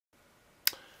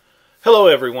Hello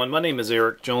everyone, my name is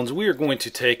Eric Jones. We are going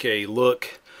to take a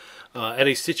look at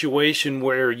a situation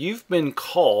where you've been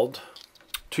called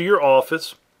to your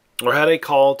office, or had a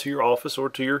call to your office or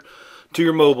to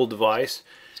your mobile device,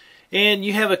 and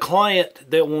you have a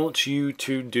client that wants you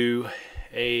to do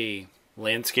a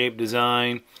landscape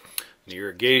design, an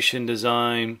irrigation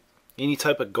design, any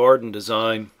type of garden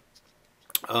design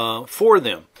for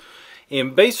them.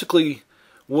 And basically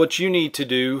what you need to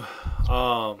do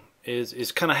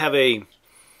is kind of have a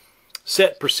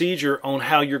set procedure on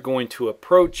how you're going to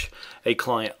approach a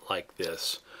client like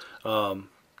this.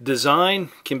 Design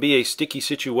can be a sticky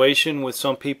situation with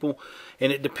some people,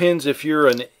 and it depends if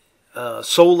you're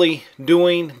solely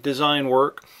doing design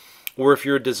work, or if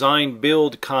you're a design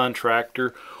build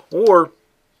contractor, or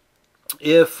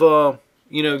if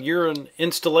you're an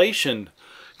installation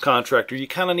contractor. You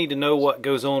kind of need to know what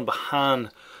goes on behind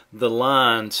the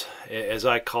lines, as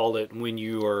I call it, when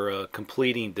you are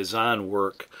completing design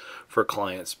work for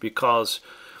clients, because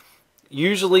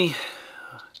usually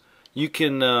you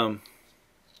can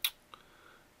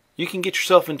get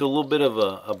yourself into a little bit of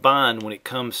a bind when it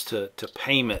comes to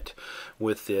payment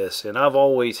with this. And I've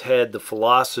always had the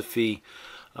philosophy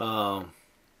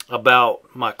about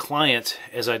my clients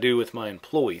as I do with my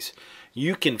employees.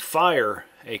 You can fire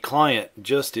a client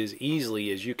just as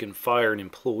easily as you can fire an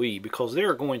employee, because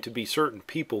there are going to be certain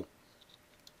people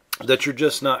that you're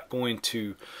just not going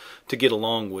to get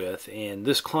along with. And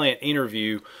this client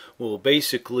interview will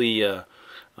basically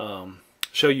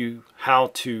show you how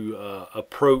to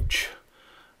approach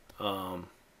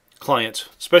clients,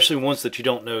 especially ones that you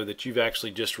don't know, that you've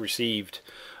actually just received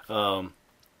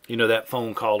that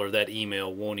phone call or that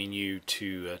email wanting you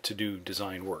to do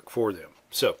design work for them.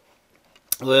 So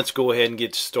let's go ahead and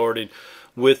get started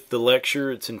with the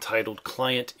lecture. It's entitled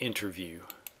Client Interview.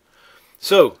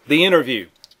 So, the interview.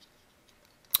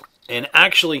 And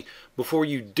actually, before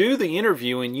you do the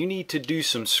interviewing, you need to do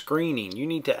some screening. You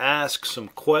need to ask some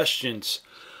questions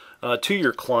to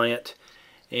your client,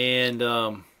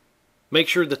 and make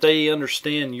sure that they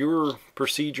understand your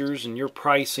procedures and your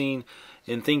pricing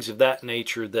and things of that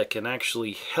nature that can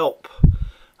actually help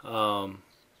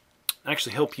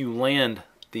you land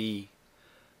the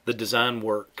design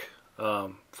work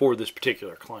for this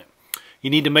particular client. You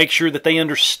need to make sure that they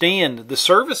understand the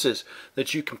services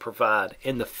that you can provide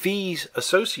and the fees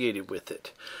associated with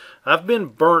it. I've been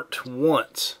burnt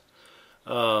once.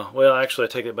 Well, actually, I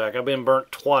take it back. I've been burnt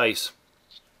twice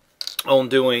on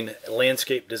doing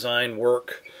landscape design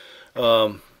work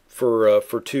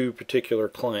for two particular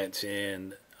clients,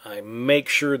 and I make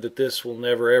sure that this will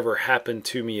never ever happen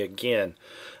to me again.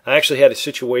 I actually had a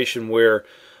situation where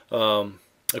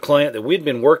a client that we'd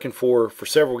been working for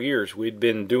several years. We'd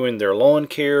been doing their lawn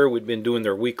care, we'd been doing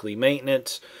their weekly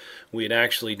maintenance, we had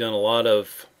actually done a lot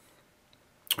of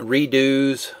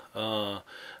redos,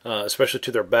 especially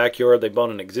to their backyard. They bought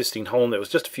an existing home that was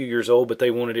just a few years old, but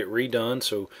they wanted it redone,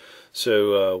 so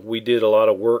we did a lot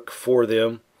of work for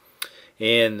them.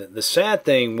 And the sad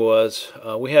thing was,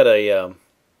 we had an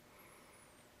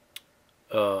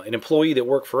employee that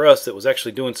worked for us that was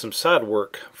actually doing some side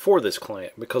work for this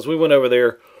client, because we went over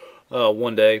there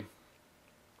one day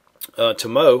to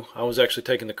mow. I was actually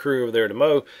taking the crew over there to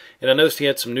mow, and I noticed he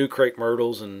had some new crepe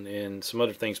myrtles and some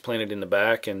other things planted in the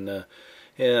back, and I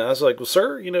was like, well,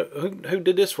 sir, who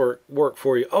did this work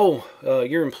for you? Oh,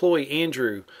 your employee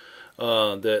Andrew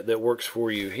that works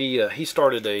for you. He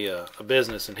started a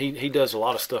business, and he does a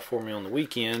lot of stuff for me on the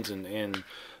weekends and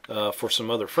for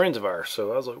some other friends of ours.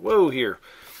 So I was like, whoa, here.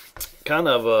 Kind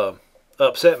of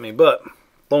upset me. But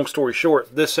long story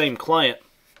short, this same client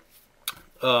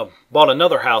bought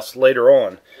another house later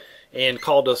on and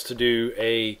called us to do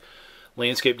a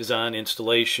landscape design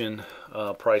installation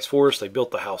price for us. They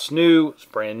built the house new. It's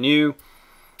brand new.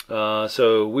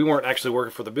 So we weren't actually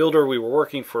working for the builder. We were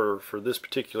working for this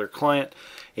particular client.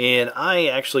 And I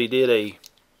actually did a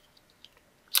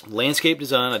landscape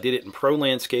design. I did it in Pro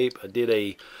Landscape. I did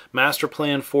a master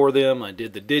plan for them. I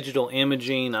did the digital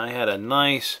imaging. I had a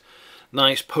nice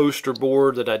poster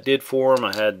board that I did for them.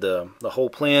 I had the whole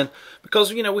plan,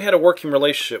 because we had a working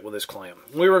relationship with this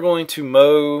client. We were going to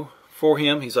mow for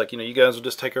him. He's like, you guys will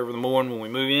just take over the mowing when we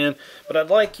move in, but I'd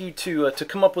like you to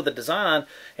come up with a design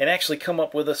and actually come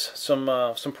up with us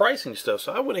some pricing stuff.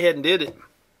 So I went ahead and did it.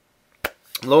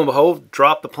 Lo and behold,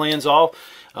 dropped the plans off.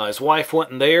 His wife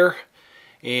wasn't there,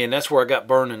 and that's where I got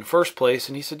burned in the first place.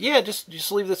 And he said, yeah,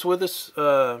 just leave this with us.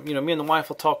 Me and the wife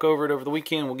will talk over it over the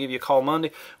weekend. We'll give you a call Monday.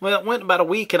 Well, it went about a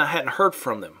week, and I hadn't heard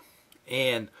from them.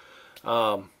 And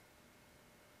got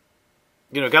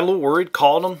a little worried,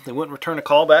 called them. They wouldn't return a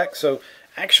call back. So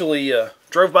actually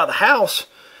drove by the house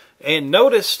and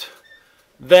noticed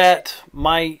that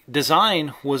my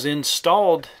design was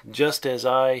installed just as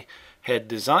I had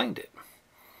designed it.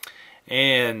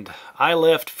 And I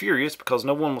left furious because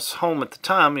no one was home at the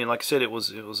time. And like I said, it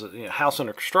was a house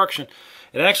under construction.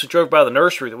 And I actually drove by the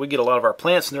nursery that we get a lot of our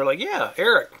plants, and they're like, "Yeah,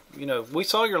 Eric, we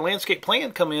saw your landscape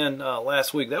plan come in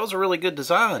last week. That was a really good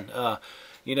design.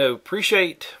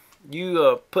 Appreciate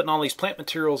you putting all these plant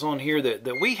materials on here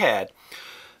that we had."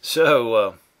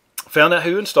 So found out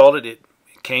who installed it. It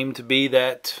came to be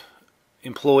that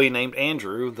employee named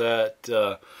Andrew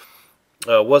that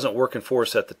wasn't working for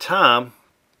us at the time,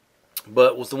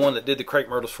 but was the one that did the crepe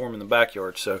myrtles for him in the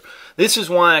backyard. So this is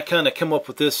why I kind of come up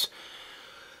with this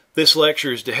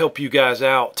lecture, is to help you guys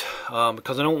out,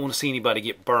 because I don't want to see anybody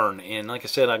get burned. And like I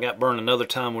said, I got burned another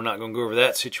time. We're not going to go over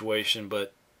that situation,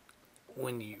 but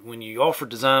when you offer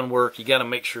design work, you got to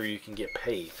make sure you can get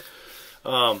paid.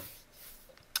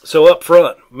 So up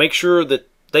front, make sure that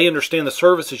they understand the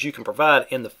services you can provide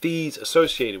and the fees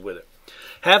associated with it.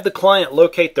 Have the client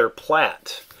locate their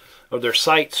plat or their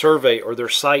site survey or their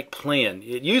site plan.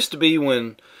 It used to be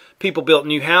when people built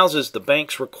new houses, the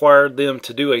banks required them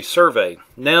to do a survey.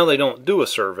 Now they don't do a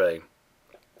survey.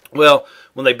 Well,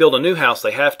 when they build a new house,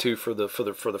 they have to for the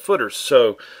footers.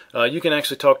 So you can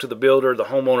actually talk to the builder, the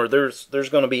homeowner. There's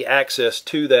going to be access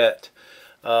to that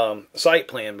site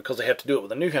plan because they have to do it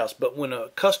with a new house. But when a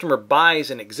customer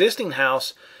buys an existing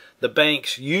house, the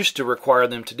banks used to require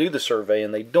them to do the survey,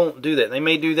 and they don't do that. They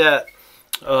may do that,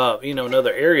 in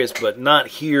other areas, but not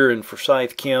here in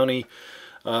Forsyth County.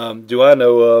 Do I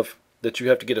know of that you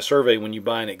have to get a survey when you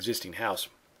buy an existing house.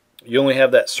 You only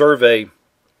have that survey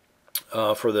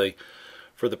for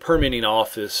the permitting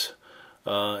office,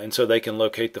 and so they can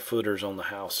locate the footers on the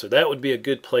house. So that would be a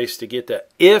good place to get that.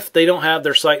 If they don't have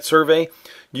their site survey,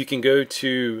 you can go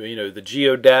to the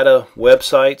geodata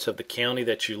websites of the county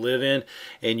that you live in,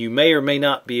 and you may or may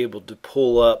not be able to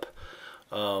pull up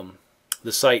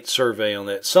the site survey on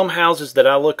that. Some houses that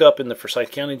I look up in the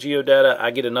Forsyth County geodata, I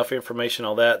get enough information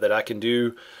on that I can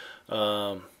do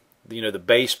the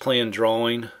base plan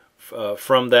drawing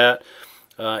from that.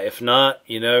 If not,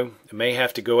 you may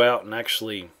have to go out and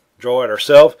actually draw it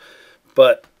ourselves.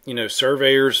 But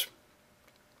surveyors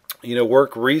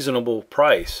work reasonable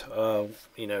price.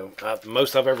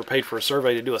 Most I've ever paid for a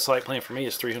survey to do a site plan for me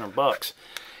is $300,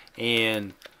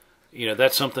 and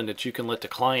that's something that you can let the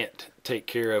client take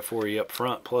care of for you up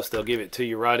front. Plus, they'll give it to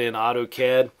you right in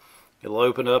AutoCAD. It'll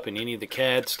open up in any of the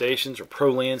CAD stations or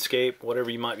Pro Landscape, whatever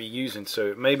you might be using. So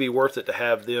it may be worth it to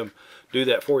have them do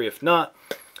that for you. If not,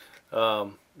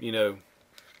 drawing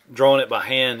it by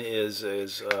hand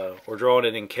or drawing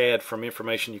it in CAD from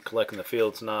information you collect in the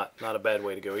field is not a bad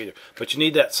way to go either. But you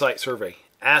need that site survey.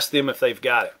 Ask them if they've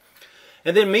got it.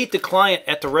 And then meet the client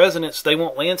at the residence they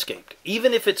want landscaped.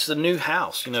 Even if it's a new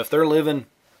house, if they're living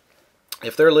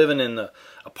in the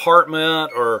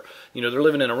apartment, or they're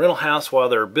living in a rental house while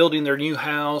they're building their new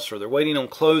house, or they're waiting on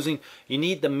closing, you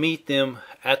need to meet them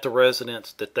at the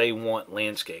residence that they want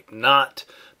landscaped, not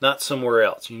somewhere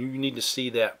else. You need to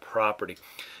see that property,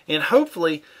 and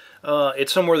hopefully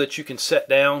it's somewhere that you can sit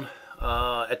down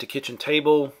at the kitchen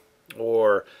table,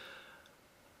 or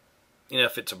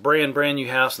if it's a brand new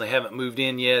house and they haven't moved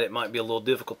in yet, it might be a little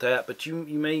difficult at, but you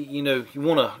may you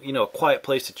want a quiet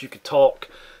place that you could talk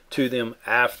to them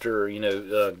after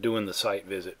doing the site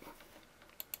visit.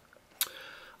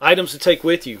 Items to take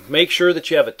with you. Make sure that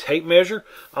you have a tape measure.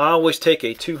 I always take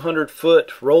a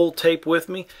 200-foot roll tape with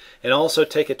me, and also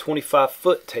take a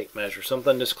 25-foot tape measure,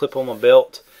 something just clip on my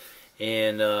belt,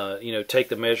 and take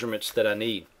the measurements that I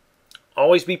need.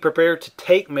 Always be prepared to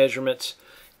take measurements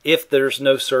if there's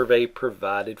no survey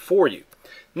provided for you.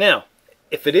 Now,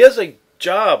 if it is a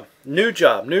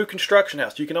new construction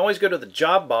house, you can always go to the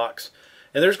job box,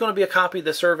 and there's going to be a copy of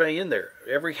the survey in there.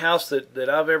 Every house that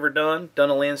I've ever done a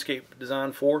landscape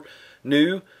design for,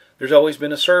 new, there's always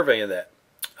been a survey in that.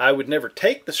 I would never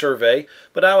take the survey,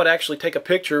 but I would actually take a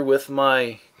picture with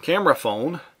my camera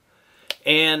phone,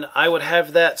 and I would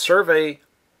have that survey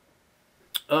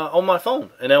on my phone,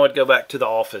 and I would go back to the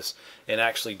office and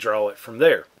actually draw it from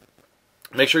there.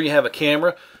 Make sure you have a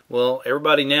camera. Well,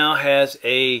 everybody now has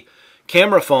a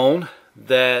camera phone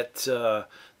that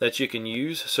you can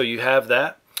use, so you have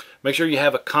that. Make sure you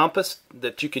have a compass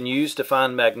that you can use to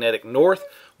find magnetic north.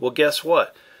 Well, guess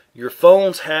what? Your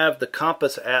phones have the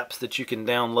compass apps that you can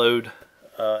download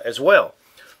as well,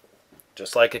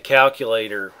 just like a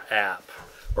calculator app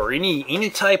or any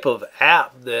type of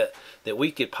app that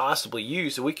we could possibly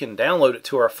use. We can download it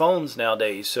to our phones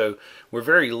nowadays, so we're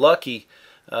very lucky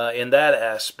in that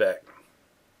aspect.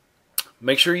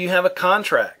 Make sure you have a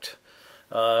contract,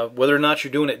 whether or not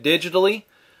you're doing it digitally.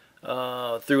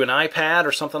 through an iPad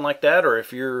or something like that, or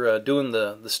if you're doing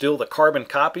still the carbon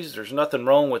copies, there's nothing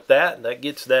wrong with that. That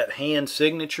gets that hand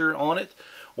signature on it.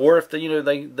 Or if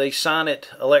they sign it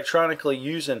electronically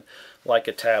using like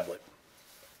a tablet.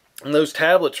 And those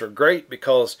tablets are great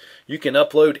because you can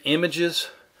upload images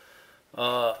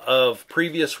of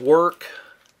previous work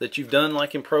that you've done,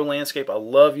 like in Pro Landscape. I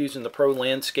love using the Pro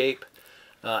Landscape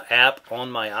app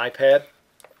on my iPad,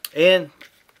 and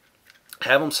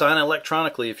have them sign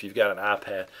electronically if you've got an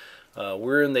iPad.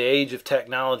 We're in the age of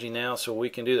technology now, so we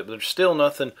can do that, but there's still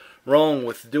nothing wrong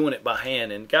with doing it by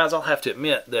hand. And guys, I'll have to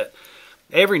admit that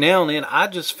every now and then I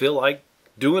just feel like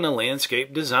doing a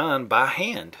landscape design by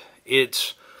hand.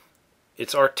 It's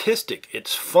artistic,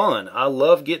 it's fun. I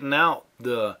love getting out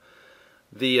the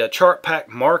chart pack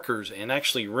markers and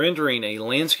actually rendering a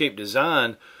landscape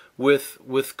design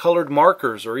with colored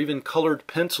markers, or even colored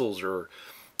pencils, or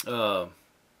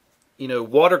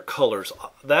watercolors.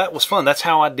 That was fun. That's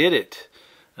how I did it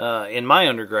in my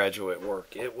undergraduate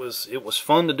work. It was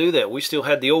fun to do that. We still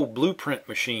had the old blueprint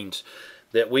machines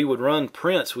that we would run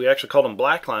prints. We actually called them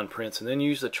blackline prints, and then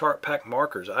use the chart pack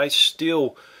markers. I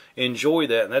still enjoy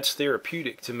that, and that's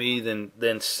therapeutic to me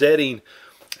than setting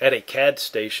at a CAD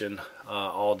station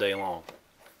all day long.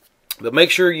 But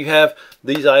make sure you have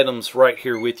these items right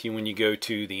here with you when you go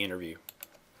to the interview.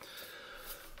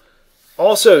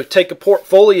 Also, take a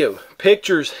portfolio,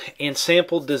 pictures, and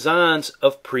sample designs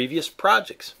of previous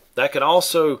projects. That could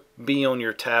also be on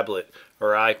your tablet or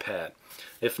iPad.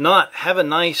 If not, have a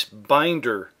nice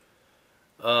binder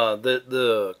that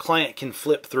the client can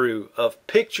flip through, of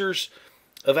pictures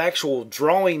of actual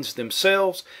drawings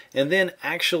themselves, and then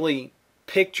actually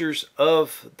pictures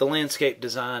of the landscape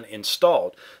design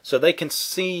installed, so they can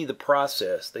see the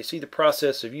process. They see the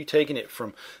process of you taking it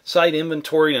from site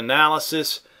inventory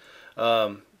analysis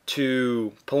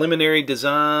to preliminary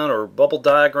design or bubble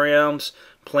diagrams,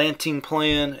 planting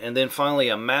plan, and then finally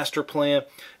a master plan,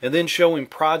 and then showing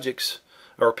projects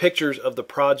or pictures of the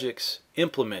projects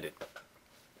implemented.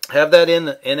 Have that in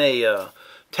a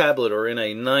tablet or in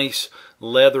a nice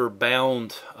leather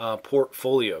bound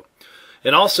portfolio.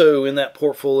 And also in that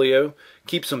portfolio,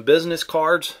 keep some business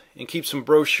cards and keep some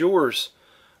brochures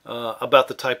about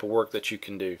the type of work that you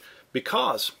can do.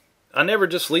 Because I never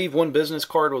just leave one business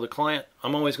card with a client.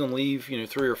 I'm always going to leave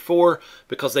 3 or 4,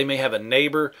 because they may have a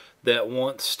neighbor that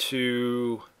wants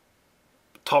to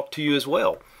talk to you as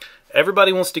well.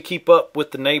 Everybody wants to keep up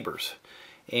with the neighbors,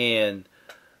 and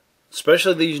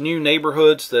especially these new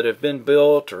neighborhoods that have been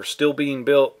built or still being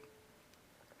built.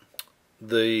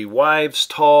 The wives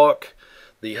talk,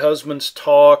 the husbands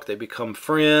talk, they become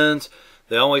friends.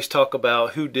 They always talk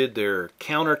about who did their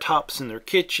countertops in their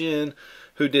kitchen,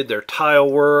 who did their tile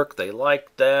work. They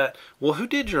like that. Well, who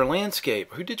did your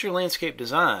landscape? Who did your landscape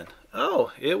design?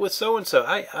 Oh, it was so and so.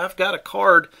 I've got a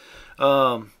card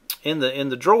in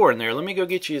the drawer in there. Let me go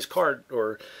get you his card,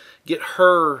 or get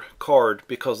her card,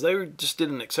 because they just did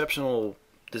an exceptional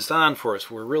design for us.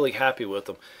 We're really happy with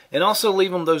them. And also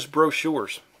leave them those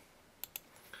brochures.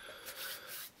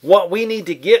 What we need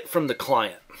to get from the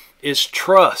client is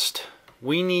trust.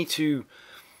 We need to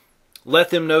let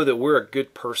them know that we're a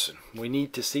good person. We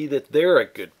need to see that they're a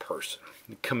good person.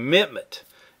 Commitment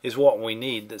is what we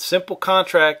need. The simple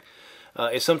contract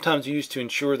is sometimes used to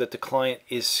ensure that the client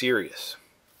is serious.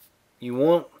 You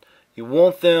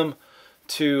want them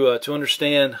to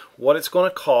understand what it's going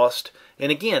to cost.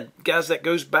 And again, guys, that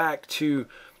goes back to,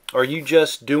 are you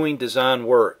just doing design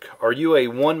work? Are you a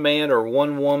one-man or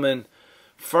one-woman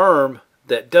firm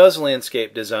that does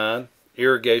landscape design,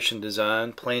 irrigation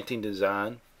design, planting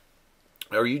design?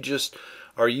 Are you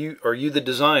the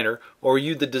designer, or are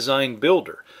you the design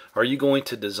builder? Are you going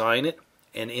to design it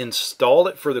and install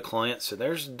it for the client? So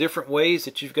there's different ways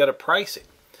that you've got to price it.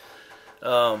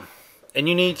 And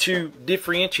you need to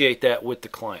differentiate that with the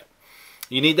client.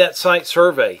 You need that site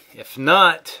survey. If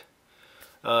not,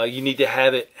 you need to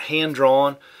have it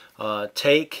hand-drawn.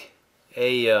 Take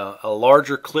a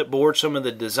larger clipboard. Some of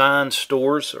the design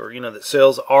stores, or that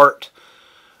sells art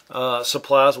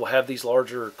supplies, will have these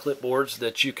larger clipboards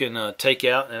that you can take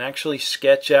out and actually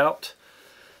sketch out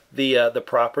the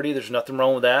property. There's nothing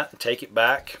wrong with that. Take it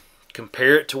back,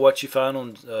 compare it to what you find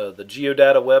on the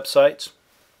Geodata websites,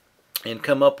 and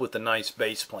come up with a nice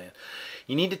base plan.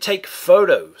 You need to take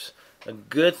photos. A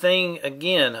good thing,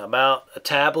 again, about a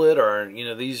tablet, or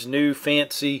these new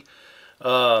fancy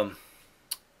iPhones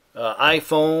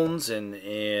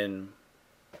and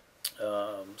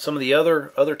some of the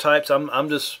other types.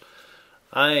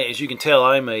 As you can tell,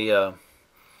 I am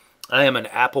an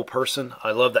Apple person. I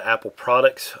love the Apple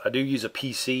products. I do use a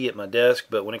PC at my desk,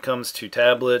 but when it comes to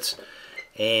tablets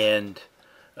and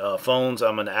phones.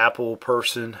 I'm an Apple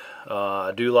person.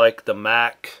 I do like the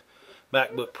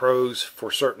MacBook Pros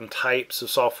for certain types of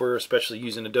software, especially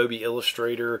using Adobe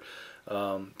Illustrator,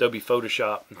 Adobe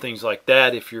Photoshop, and things like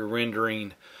that. If you're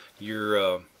rendering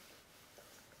your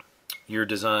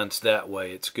designs that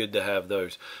way, it's good to have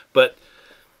those. But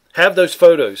have those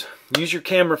photos. Use your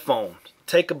camera phone.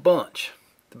 Take a bunch.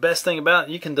 The best thing about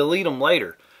it, you can delete them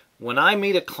later. When I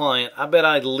meet a client, I bet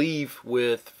I'd leave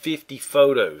with 50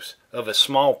 photos of a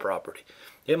small property.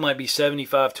 It might be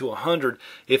 75 to 100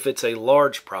 if it's a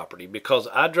large property, because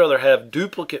I'd rather have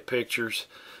duplicate pictures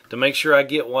to make sure I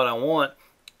get what I want.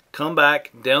 Come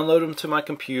back, download them to my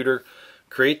computer,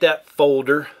 create that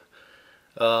folder.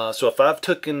 So if I've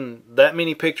taken that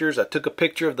many pictures, I took a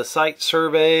picture of the site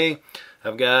survey,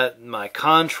 I've got my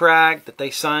contract that they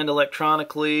signed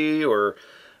electronically, or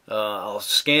I'll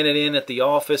scan it in at the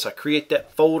office. I create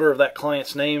that folder of that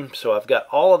client's name, so I've got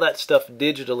all of that stuff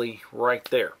digitally right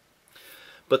there.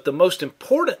 But the most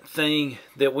important thing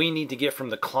that we need to get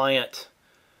from the client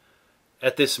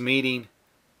at this meeting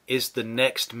is the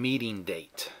next meeting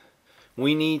date.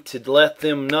 We need to let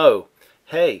them know,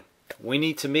 hey, we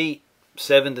need to meet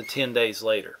 7 to 10 days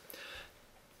later.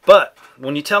 But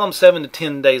when you tell them 7 to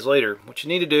 10 days later, what you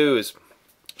need to do is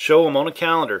show them on a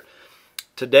calendar,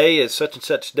 today is such and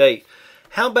such date.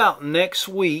 How about next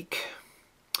week?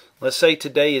 Let's say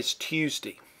today is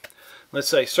Tuesday. Let's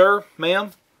say, sir,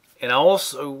 ma'am, and I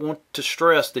also want to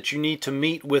stress that you need to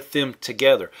meet with them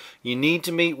together. You need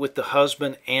to meet with the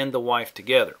husband and the wife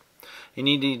together. And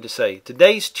you need to say,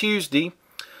 today's Tuesday,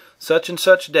 such and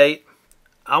such date.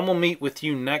 I'm going to meet with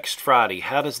you next Friday.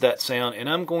 How does that sound? And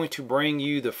I'm going to bring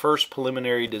you the first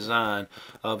preliminary design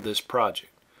of this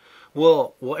project.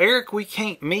 Well, Eric, we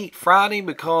can't meet Friday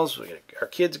because our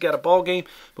kids got a ball game,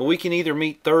 but we can either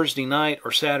meet Thursday night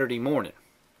or Saturday morning.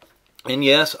 And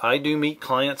yes, I do meet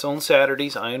clients on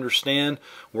Saturdays. I understand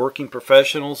working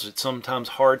professionals, it's sometimes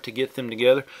hard to get them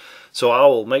together. So I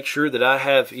will make sure that I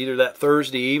have either that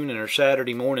Thursday evening or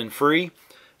Saturday morning free,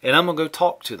 and I'm going to go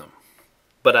talk to them.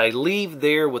 But I leave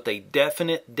there with a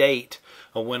definite date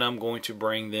of when I'm going to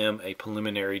bring them a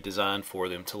preliminary design for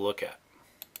them to look at.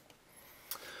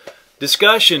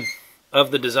 Discussion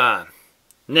of the design.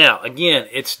 Now, again,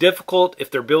 it's difficult if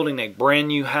they're building a brand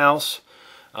new house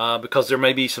because there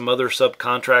may be some other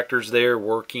subcontractors there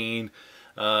working.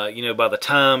 You know, by the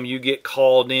time you get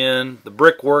called in, the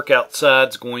brickwork outside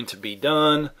is going to be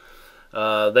done.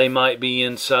 They might be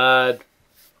inside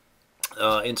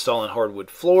installing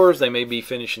hardwood floors. They may be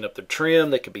finishing up the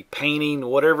trim. They could be painting.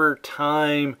 Whatever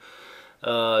time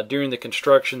during the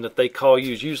construction that they call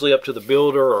you is usually up to the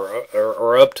builder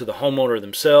or up to the homeowner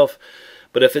themselves.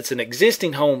 But if it's an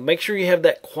existing home, make sure you have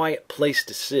that quiet place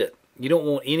to sit. You don't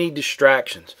want any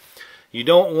distractions. You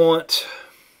don't want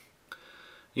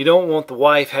the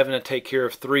wife having to take care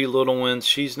of 3 little ones.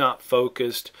 She's not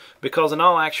focused, because in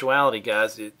all actuality,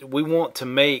 guys, we want to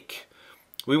make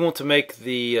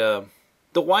the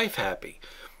wife happy.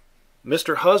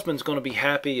 Mr. Husband's going to be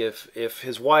happy if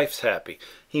his wife's happy.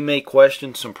 He may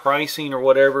question some pricing or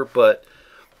whatever, but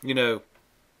you know,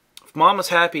 if Mama's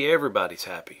happy, everybody's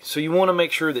happy. So you want to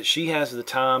make sure that she has the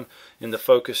time and the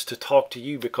focus to talk to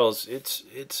you, because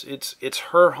it's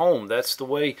her home. That's the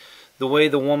way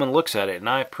the woman looks at it, and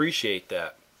I appreciate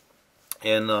that.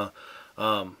 And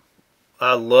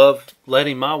I love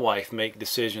letting my wife make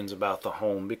decisions about the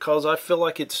home, because I feel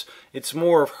like it's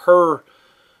more of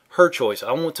her choice.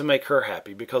 I want to make her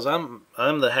happy, because I'm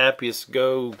the happiest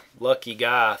go lucky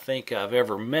guy I think I've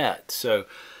ever met. So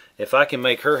if I can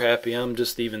make her happy, I'm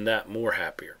just even that more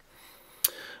happier.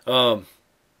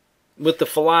 With the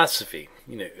philosophy,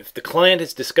 you know, if the client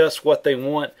has discussed what they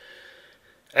want,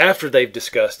 after they've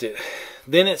discussed it,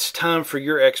 then it's time for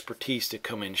your expertise to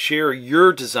come in. Share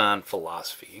your design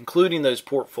philosophy, including those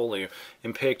portfolio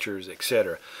and pictures,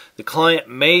 etc. The client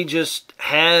may just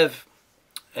have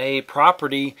a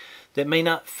property that may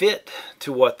not fit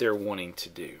to what they're wanting to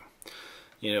do.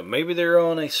 You know, maybe they're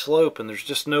on a slope and there's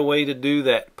just no way to do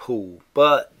that pool,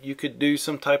 but you could do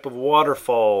some type of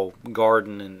waterfall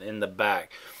garden in the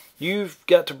back. You've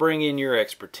got to bring in your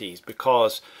expertise,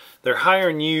 because they're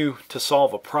hiring you to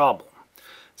solve a problem.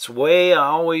 It's the way I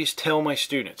always tell my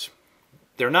students.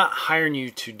 They're not hiring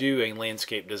you to do a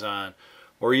landscape design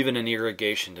or even an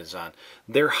irrigation design.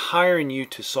 They're hiring you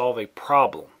to solve a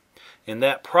problem. And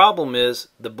that problem is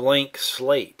the blank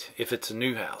slate if it's a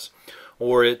new house,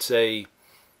 or it's a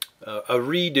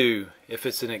redo if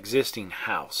it's an existing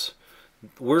house.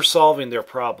 We're solving their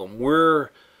problem. We're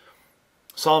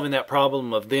solving that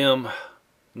problem of them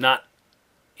not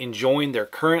enjoying their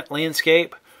current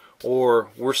landscape, or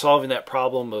we're solving that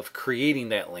problem of creating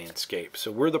that landscape.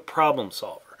 So we're the problem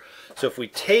solver. So if we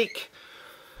take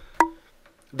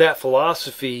that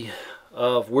philosophy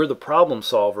of we're the problem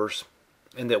solvers,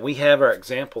 and that we have our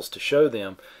examples to show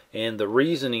them, and the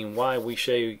reasoning why we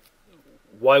say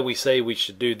we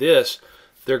should do this,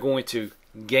 they're going to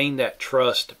gain that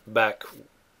trust back,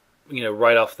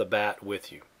 right off the bat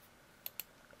with you.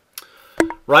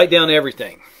 Write down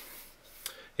everything.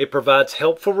 It provides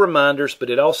helpful reminders, but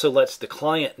it also lets the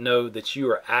client know that you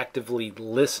are actively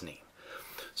listening.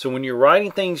 So when you're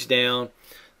writing things down,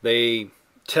 they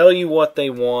tell you what they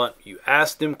want, you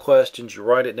ask them questions, you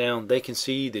write it down, they can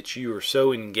see that you are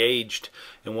so engaged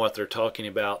in what they're talking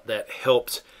about. That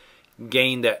helps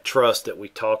gain that trust that we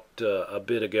talked a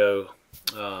bit ago,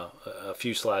 a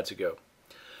few slides ago.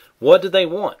 What do they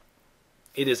want?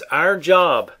 It is our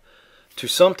job to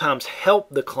sometimes help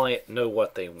the client know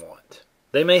what they want.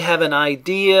 They may have an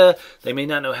idea, they may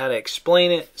not know how to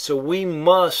explain it, so we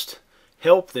must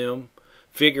help them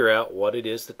figure out what it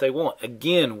is that they want.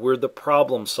 Again, we're the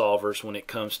problem solvers when it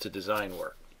comes to design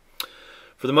work.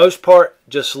 For the most part,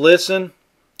 just listen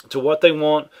to what they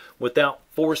want without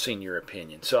forcing your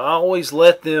opinion. So I always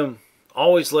let them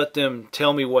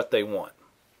tell me what they want.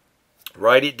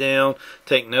 Write it down,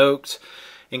 take notes.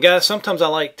 And guys, sometimes I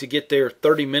like to get there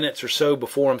 30 minutes or so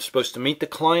before I'm supposed to meet the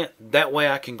client. That way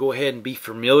I can go ahead and be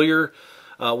familiar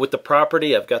with the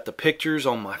property. I've got the pictures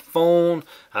on my phone.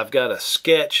 I've got a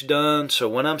sketch done. So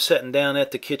when I'm sitting down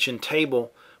at the kitchen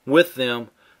table with them,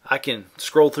 I can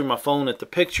scroll through my phone at the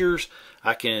pictures.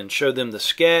 I can show them the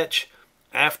sketch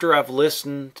after I've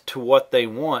listened to what they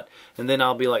want. And then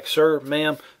I'll be like, sir,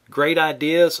 ma'am, great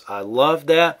ideas. I love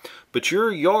that. But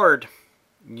your yard,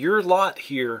 your lot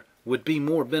here would be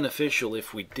more beneficial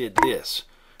if we did this,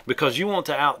 because you want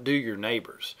to outdo your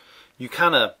neighbors. You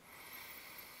kind of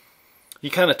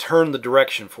turn the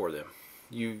direction for them.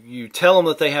 You tell them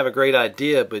that they have a great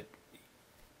idea, but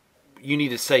you need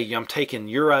to say, I'm taking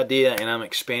your idea and I'm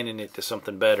expanding it to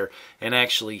something better and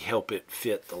actually help it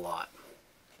fit the lot.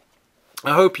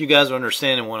 I hope you guys are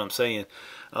understanding what I'm saying.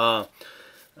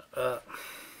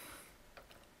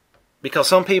 Because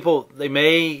some people, they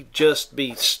may just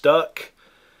be stuck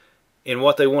in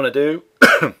what they want to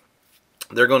do.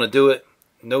 They're going to do it,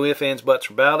 no ifs, ands, buts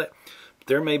about it. But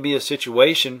there may be a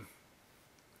situation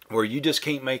where you just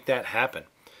can't make that happen.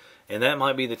 And that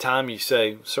might be the time you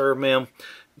say, sir, ma'am,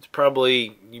 it's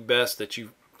probably best that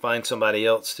you find somebody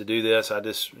else to do this. I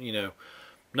just,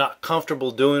 not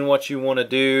comfortable doing what you want to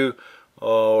do,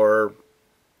 or,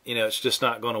 it's just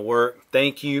not going to work.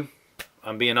 Thank you.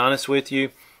 I'm being honest with you.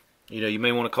 You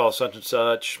may want to call such and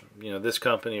such, this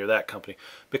company or that company.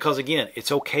 Because again,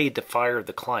 it's okay to fire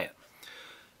the client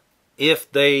if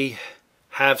they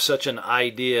have such an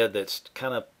idea that's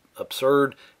kind of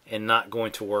absurd and not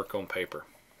going to work on paper.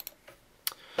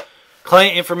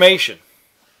 Client information.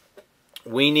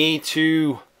 We need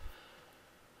to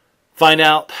find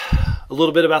out a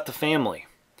little bit about the family.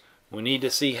 We need to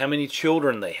see how many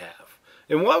children they have.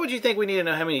 And why would you think we need to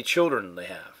know how many children they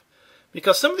have?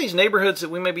 Because some of these neighborhoods that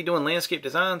we may be doing landscape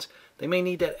designs, they may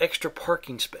need that extra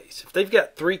parking space. If they've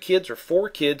got 3 kids or 4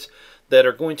 kids that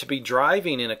are going to be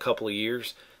driving in a couple of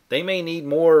years, they may need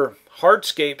more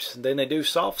hardscapes than they do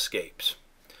softscapes.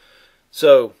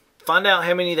 So find out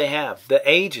how many they have, the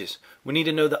ages. We need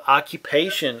to know the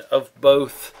occupation of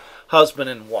both husband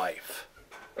and wife.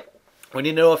 We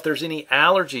need to know if there's any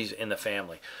allergies in the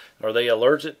family. Are they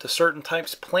allergic to certain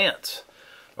types of plants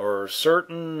or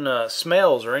certain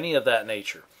smells or any of that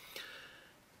nature?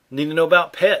 Need to know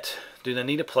about pet. Do they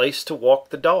need a place to walk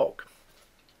the dog?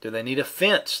 Do they need a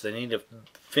fence? They need a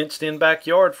fenced-in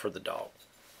backyard for the dog.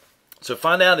 So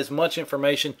find out as much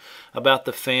information about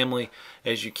the family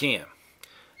as you can.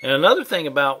 And another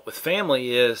thing with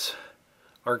family is,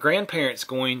 are grandparents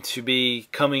going to be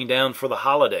coming down for the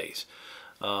holidays?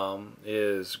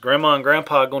 Is Grandma and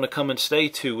Grandpa going to come and stay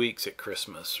 2 weeks at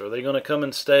Christmas? Are they going to come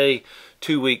and stay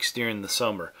 2 weeks during the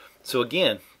summer? So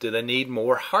again, do they need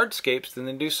more hardscapes than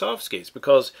they do softscapes?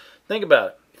 Because think about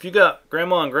it. If you got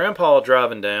Grandma and Grandpa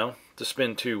driving down to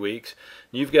spend 2 weeks,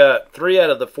 you've got 3 out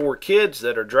of the 4 kids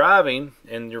that are driving,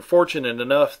 and you're fortunate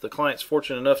enough, the client's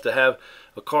fortunate enough to have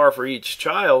a car for each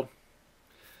child.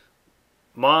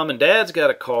 Mom and Dad's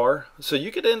got a car, so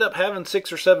you could end up having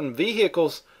 6 or 7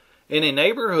 vehicles in a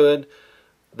neighborhood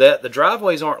that the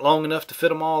driveways aren't long enough to fit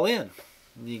them all in.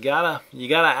 You gotta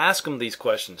ask them these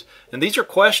questions, and these are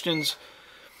questions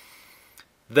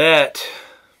that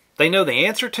they know the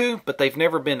answer to, but they've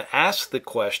never been asked the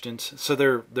questions, so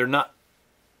they're not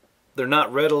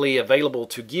readily available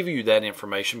to give you that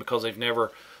information because they've never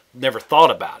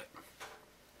thought about it.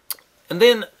 And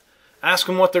then Ask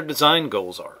them what their design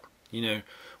goals are. You know,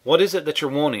 what is it that you're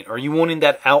wanting? Are you wanting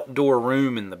that outdoor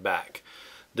room in the back?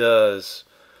 Does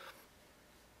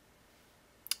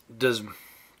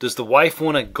the wife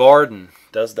want a garden?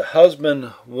 Does the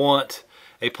husband want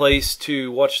a place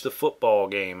to watch the football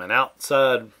game? An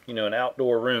outside, you know, an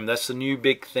outdoor room. That's the new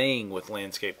big thing with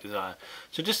landscape design.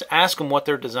 So just ask them what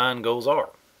their design goals are.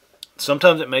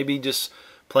 Sometimes it may be just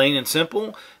plain and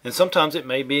simple, and sometimes it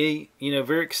may be, you know,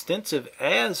 very extensive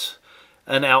as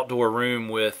an outdoor room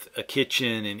with a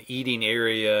kitchen and eating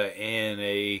area and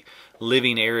a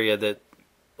living area that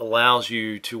allows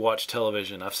you to watch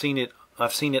television. I've seen it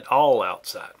all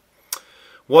outside.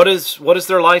 What is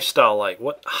their lifestyle like?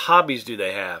 What hobbies do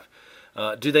they have?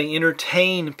 Do they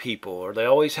entertain people? Are they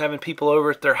always having people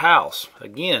over at their house?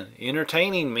 Again,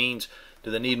 entertaining means,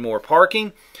 do they need more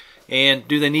parking? And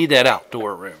do they need that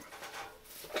outdoor room?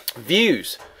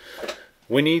 Views.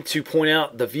 We need to point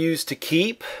out the views to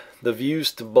keep, the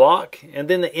views to block, and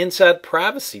then the inside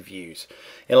privacy views.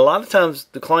 And a lot of times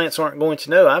the clients aren't going to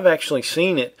know. I've actually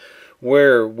seen it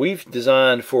where we've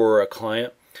designed for a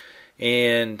client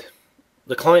and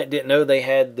the client didn't know they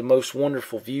had the most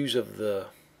wonderful views of the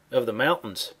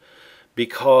mountains,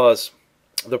 because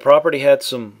the property had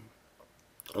some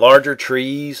larger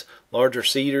trees, larger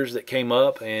cedars that came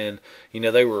up, and you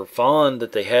know, they were fond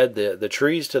that they had the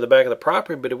trees to the back of the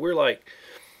property. But we're like,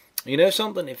 you know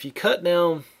something, if you cut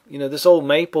down, you know, this old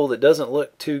maple that doesn't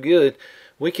look too good,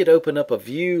 we could open up a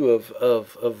view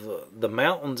of the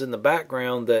mountains in the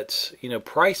background that's, you know,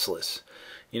 priceless.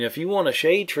 You know, if you want a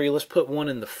shade tree, let's put one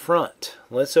in the front.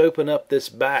 Let's open up this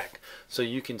back so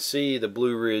you can see the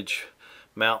Blue Ridge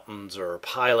Mountains or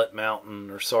Pilot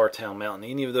Mountain or Sartown Mountain,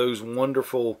 any of those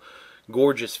wonderful,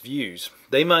 gorgeous views.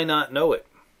 They might not know it,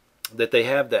 that they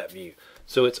have that view.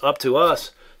 So it's up to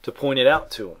us to point it out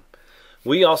to them.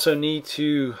 We also need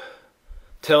to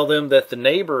tell them that the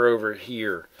neighbor over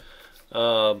here,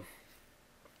 you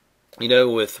know,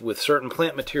 with certain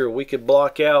plant material, we could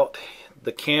block out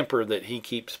the camper that he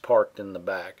keeps parked in the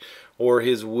back, or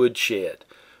his wood shed.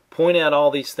 Point out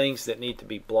all these things that need to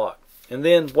be blocked. And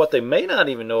then what they may not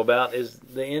even know about is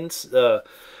the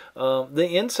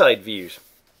inside views.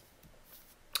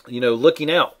 You know, looking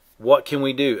out. What can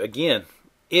we do? Again,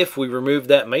 if we remove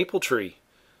that maple tree,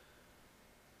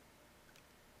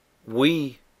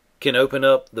 we can open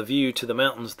up the view to the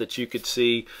mountains that you could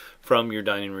see from your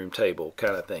dining room table,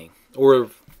 kind of thing,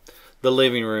 or the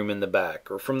living room in the back,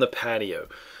 or from the patio.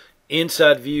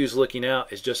 Inside views looking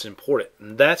out is just important.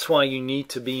 And that's why you need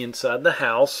to be inside the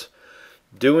house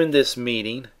doing this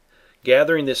meeting,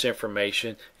 gathering this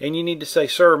information, and you need to say,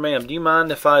 sir, ma'am, do you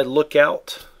mind if I look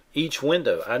out each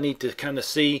window? I need to kind of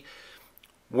see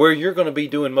where you're going to be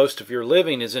doing most of your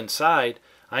living is inside.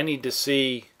 I need to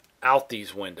see out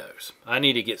these windows. I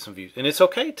need to get some views. And it's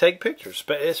okay to take pictures,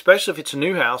 especially if it's a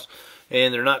new house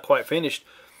and they're not quite finished.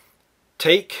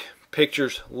 Take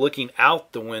pictures looking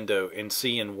out the window and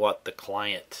seeing what the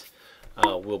client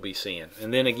will be seeing.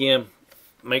 And then again,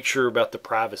 make sure about the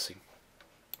privacy.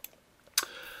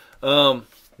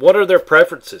 What are their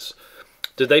preferences?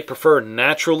 Do they prefer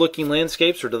natural looking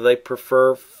landscapes, or do they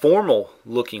prefer formal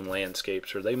looking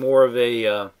landscapes? Are they more of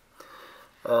a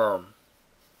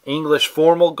English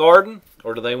formal garden,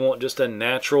 or do they want just a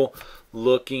natural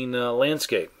looking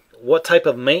landscape? What type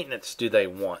of maintenance do they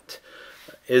want?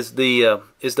 Is the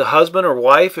husband or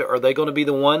wife, are they going to be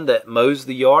the one that mows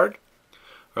the yard?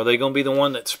 Are they going to be the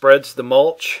one that spreads the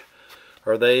mulch?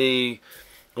 Are they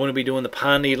going to be doing the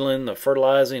pine needling, the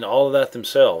fertilizing, all of that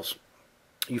themselves?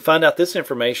 You find out this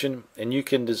information and you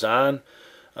can design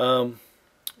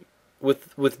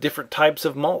with different types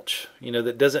of mulch, you know,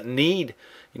 that doesn't need,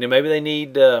 you know, maybe they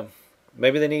need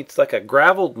like a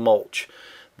graveled mulch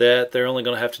that they're only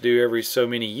going to have to do every so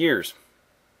many years.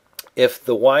 If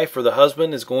the wife or the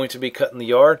husband is going to be cutting the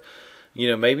yard, you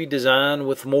know, maybe design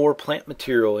with more plant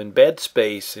material and bed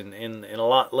space and a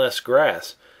lot less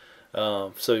grass.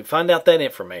 So find out that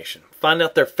information. Find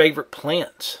out their favorite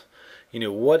plants. You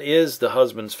know, what is the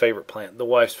husband's favorite plant, the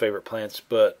wife's favorite plants,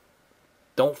 but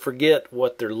don't forget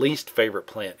what their least favorite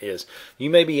plant is. You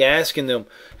may be asking them,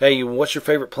 hey, what's your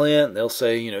favorite plant? And they'll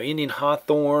say, you know, Indian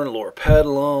hawthorn,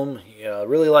 loropetalum, I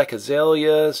really like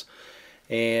azaleas.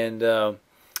 And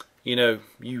you know,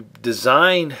 you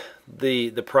design the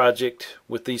project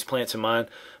with these plants in mind,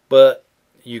 but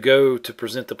you go to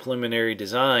present the preliminary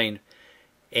design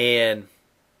and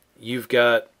you've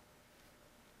got,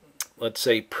 let's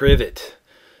say, privet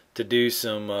to do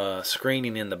some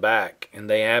screening in the back, and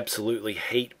they absolutely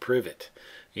hate privet,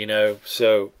 you know.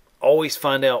 So always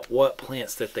find out what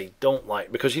plants that they don't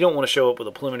like, because you don't want to show up with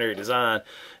a preliminary design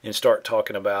and start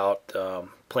talking about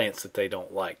plants that they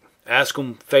don't like. Ask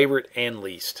them favorite and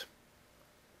least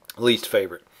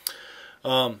favorite.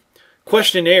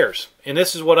 Questionnaires, and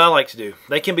this is what I like to do.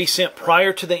 They can be sent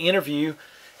prior to the interview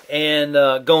and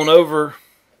gone over.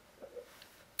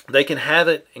 They can have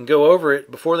it and go over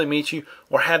it before they meet you,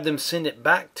 or have them send it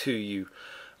back to you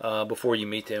before you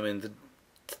meet them. And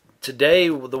today,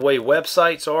 the way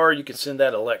websites are, you can send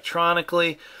that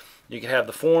electronically. You can have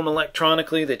the form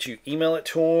electronically that you email it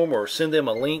to them, or send them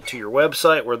a link to your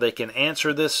website where they can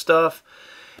answer this stuff.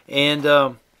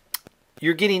 And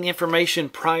you're getting information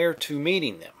prior to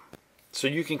meeting them, so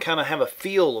you can kind of have a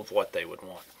feel of what they would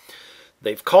want.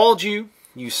 They've called you.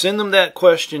 You send them that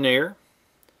questionnaire.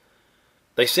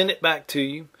 They send it back to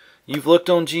you. You've looked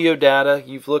on Geodata.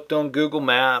 You've looked on Google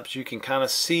Maps. You can kind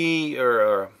of see,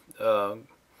 Google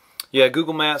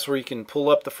Maps, where you can pull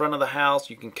up the front of the house.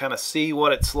 You can kind of see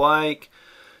what it's like.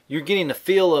 You're getting a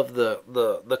feel of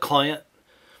the client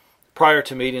prior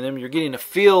to meeting them. You're getting a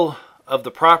feel of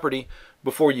the property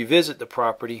before you visit the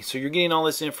property. So you're getting all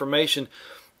this information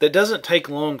that doesn't take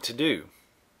long to do.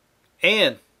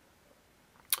 And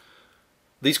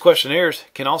these questionnaires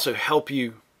can also help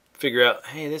you figure out,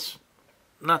 hey, this is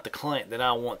not the client that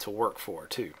I want to work for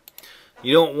too.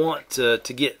 You don't want to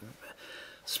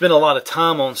spend a lot of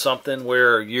time on something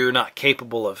where you're not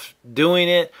capable of doing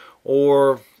it,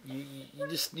 or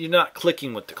you're not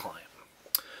clicking with the client.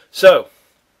 So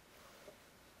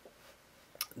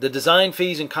the design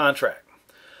fees and contract.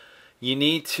 You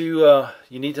need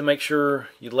to make sure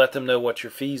you let them know what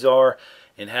your fees are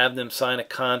and have them sign a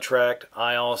contract.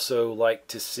 I also like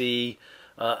to see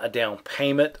a down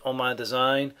payment on my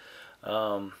design.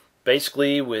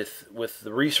 Basically, with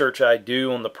the research I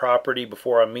do on the property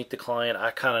before I meet the client,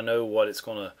 I kind of know what it's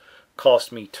going to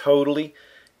cost me totally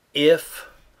if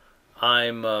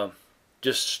I'm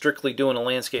just strictly doing a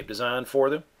landscape design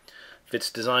for them. If it's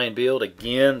design build,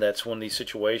 again, that's one of these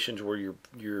situations where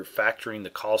you're factoring the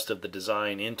cost of the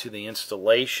design into the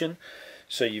installation.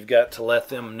 So you've got to let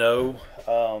them know,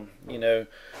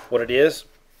 what it is.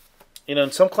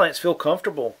 And some clients feel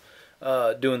comfortable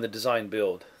doing the design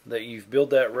build, that you've built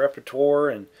that repertoire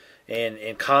and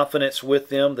confidence with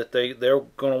them that they're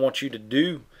going to want you to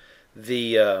do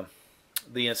the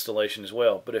installation as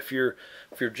well. But if you're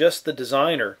just the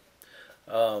designer,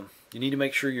 you need to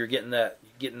make sure you're getting that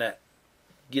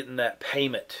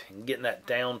payment and getting that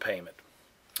down payment.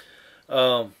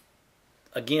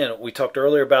 Again, we talked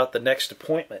earlier about the next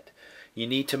appointment. You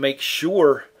need to make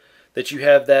sure that you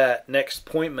have that next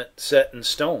appointment set in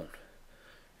stone.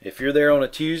 If you're there on a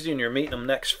Tuesday and you're meeting them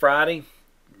next Friday,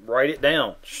 write it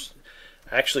down.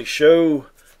 Actually show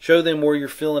them where you're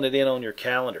filling it in on your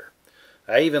calendar.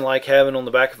 I even like having on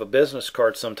the back of a business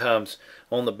card sometimes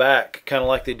on the back, kind of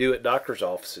like they do at doctor's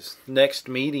offices. Next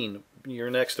meeting, your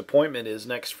next appointment is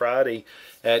next Friday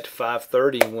at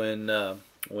 5:30 when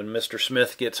Mr.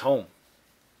 Smith gets home.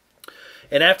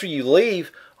 And after you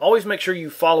leave, always make sure you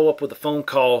follow up with a phone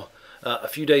call a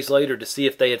few days later to see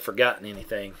if they had forgotten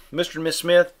anything. Mr. and Miss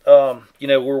Smith,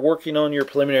 we're working on your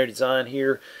preliminary design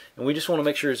here, and we just want to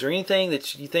make sure, is there anything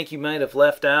that you think you might have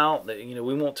left out that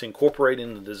we want to incorporate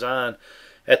in the design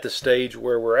at the stage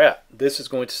where we're at? This is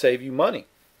going to save you money.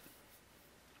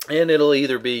 And it'll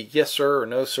either be yes sir or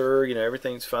no sir,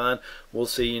 everything's fine. We'll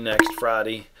see you next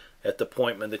Friday at the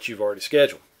appointment that you've already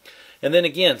scheduled. And then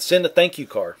again, send a thank you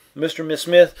card. Mr. and Miss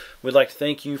Smith, we'd like to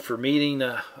thank you for meeting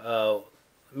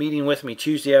with me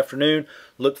Tuesday afternoon.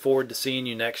 Look forward to seeing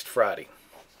you next Friday.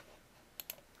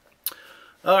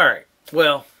 Alright,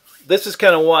 well, this is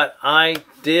kind of what I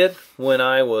did when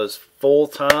I was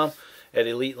full-time at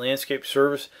Elite Landscape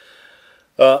Service.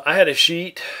 I had a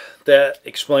sheet that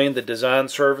explained the design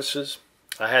services.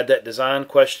 I had that design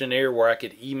questionnaire where I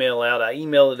could email out. I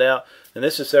emailed it out, and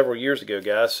this is several years ago,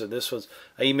 guys. So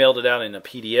I emailed it out in a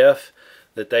PDF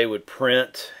that they would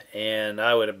print, and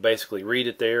I would basically read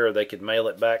it there, or they could mail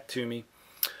it back to me.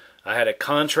 I had a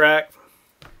contract,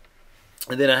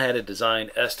 and then I had a design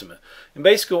estimate. And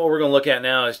basically what we're going to look at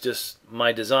now is just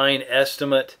my design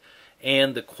estimate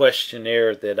and the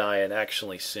questionnaire that I had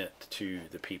actually sent to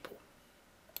the people.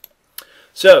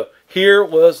 So here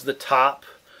was the top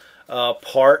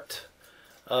part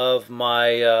of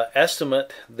my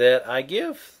estimate that I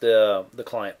give the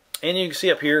client. And you can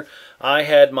see up here I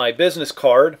had my business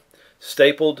card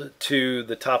stapled to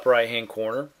the top right hand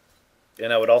corner,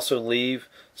 and I would also leave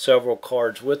several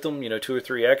cards with them, 2 or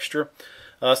 3 extra.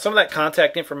 Some of that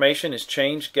contact information has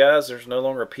changed, guys. There's no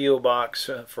longer a P.O. box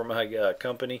for my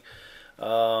company.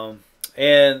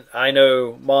 And I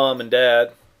know Mom and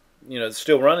Dad,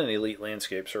 still running Elite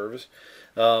Landscape Service.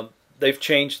 They've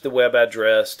changed the web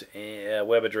address,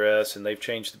 and they've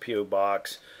changed the P.O.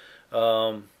 box.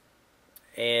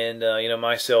 and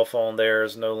my cell phone there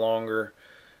is no longer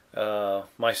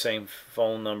my same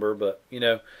phone number, but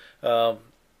kind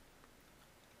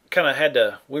of had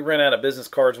to, we ran out of business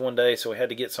cards one day, so we had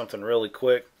to get something really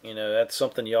quick. That's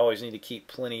something you always need to keep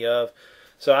plenty of.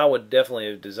 So I would definitely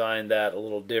have designed that a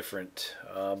little different,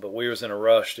 but we was in a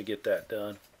rush to get that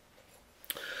done.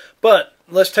 But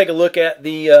let's take a look at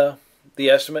the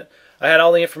estimate. I had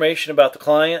all the information about the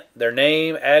client, their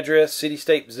name, address, city,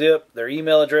 state, zip, their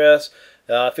email address,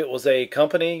 if it was a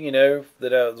company,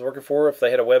 that I was working for, if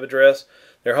they had a web address,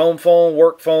 their home phone,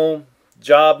 work phone,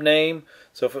 job name.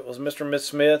 So if it was Mr. and Miss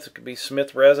Smith, it could be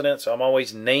Smith residence. So I'm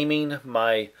always naming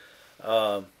my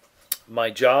my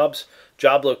jobs.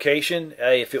 Job location,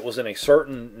 if it was in a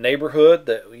certain neighborhood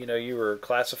that you were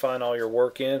classifying all your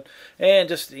work in, and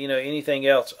just anything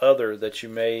else other that you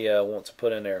may want to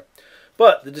put in there.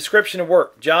 But the description of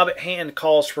work, job at hand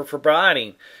calls for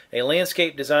providing a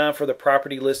landscape design for the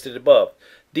property listed above.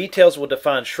 Details will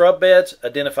define shrub beds,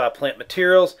 identify plant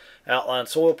materials, outline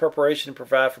soil preparation, and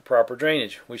provide for proper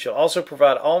drainage. We shall also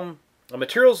provide a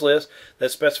materials list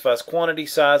that specifies quantity,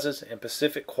 sizes, and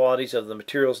specific qualities of the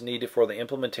materials needed for the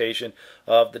implementation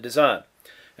of the design.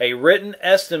 A written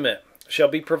estimate shall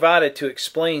be provided to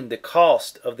explain the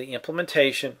cost of the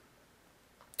implementation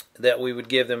that we would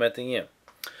give them at the end.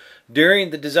 During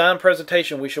the design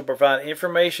presentation, we shall provide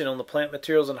information on the plant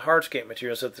materials and hardscape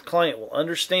materials so that the client will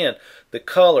understand the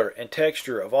color and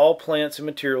texture of all plants and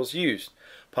materials used.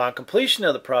 Upon completion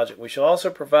of the project, we shall also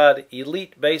provide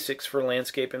elite basics for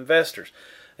landscape investors,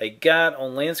 a guide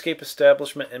on landscape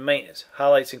establishment and maintenance.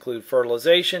 Highlights include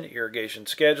fertilization, irrigation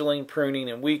scheduling, pruning,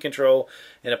 and weed control.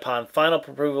 And upon final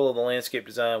approval of the landscape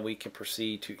design, we can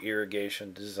proceed to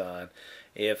irrigation design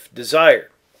if desired.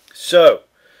 So,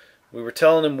 we were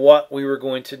telling them what we were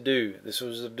going to do. This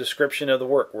was a description of the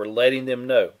work. We're letting them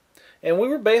know. And we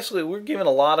were giving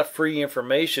a lot of free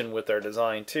information with our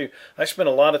design too. I spent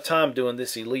a lot of time doing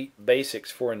this elite basics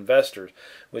for investors,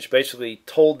 which basically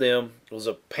told them, it was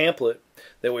a pamphlet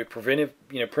that we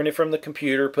printed from the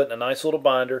computer, put in a nice little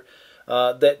binder,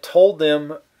 that told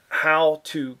them how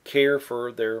to care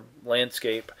for their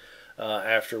landscape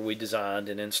after we designed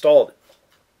and installed it.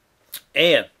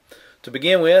 And to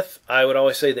begin with, I would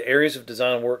always say the areas of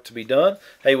design work to be done.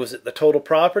 Hey, was it the total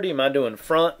property? Am I doing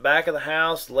front, back of the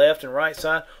house, left and right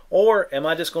side? Or am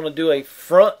I just going to do a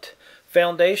front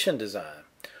foundation design?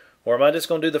 Or am I just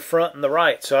going to do the front and the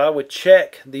right? So I would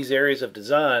check these areas of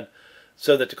design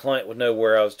so that the client would know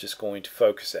where I was just going to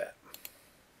focus at.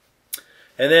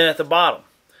 And then at the bottom,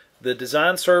 the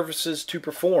design services to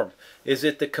perform. Is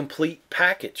it the complete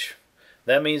package?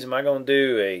 That means, am I going to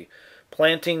do a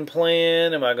planting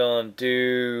plan? Am I going to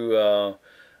do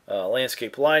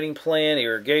landscape lighting plan,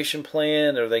 irrigation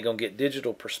plan? Are they going to get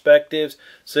digital perspectives?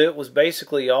 So it was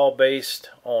basically all based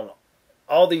on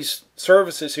all these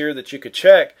services here that you could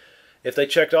check. If they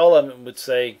checked all of them, it would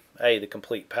say, hey, the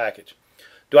complete package.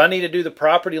 Do I need to do the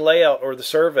property layout or the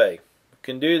survey? You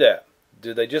can do that.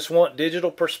 Do they just want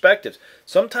digital perspectives?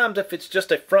 Sometimes if it's just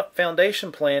a front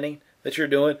foundation planning that you're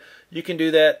doing, you can do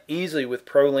that easily with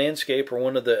Pro Landscape or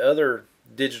one of the other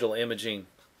digital imaging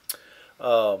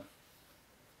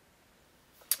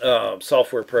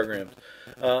software programs.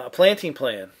 A planting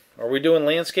plan. Are we doing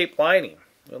landscape lighting?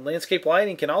 Well, landscape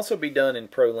lighting can also be done in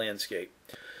Pro Landscape.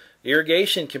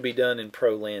 Irrigation can be done in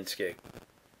Pro Landscape.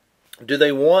 Do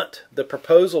they want the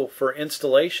proposal for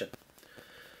installation?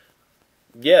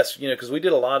 Yes, because we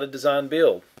did a lot of design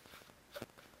build.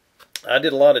 I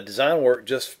did a lot of design work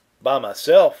just by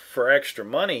myself for extra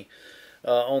money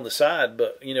on the side,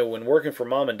 but when working for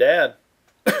mom and dad,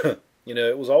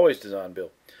 it was always design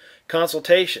build.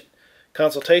 Consultation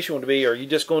would be, are you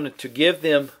just going to give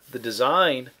them the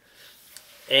design,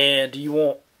 and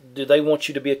do they want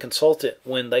you to be a consultant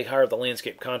when they hire the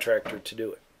landscape contractor to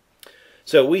do it?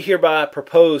 So we hereby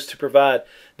propose to provide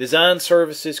design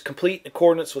services complete in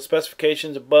accordance with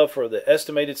specifications above for the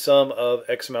estimated sum of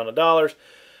X amount of dollars.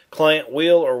 Client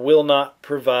will or will not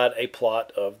provide a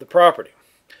plot of the property.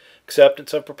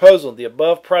 Acceptance of proposal. The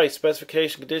above price,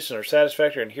 specification, conditions are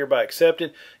satisfactory and hereby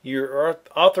accepted. You are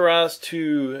authorized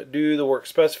to do the work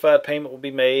specified. Payment will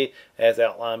be made as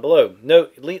outlined below.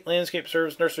 Note, Elite Landscape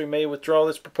Service Nursery may withdraw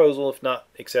this proposal if not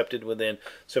accepted within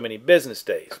so many business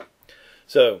days.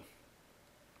 So,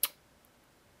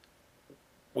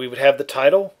 we would have the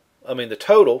total,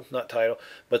 not title,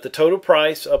 but the total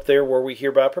price up there where we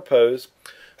hereby propose.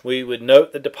 We would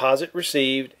note the deposit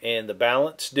received and the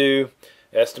balance due,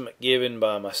 estimate given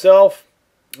by myself,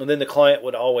 and then the client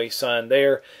would always sign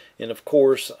there. And of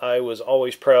course, I was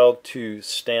always proud to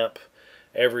stamp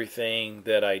everything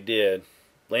that I did.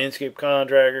 Landscape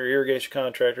contractor, irrigation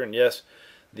contractor, and yes,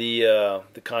 the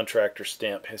contractor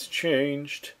stamp has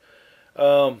changed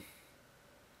now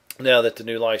that the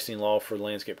new licensing law for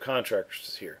landscape contractors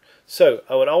is here. So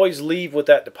I would always leave with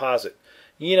that deposit.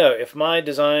 You know, if my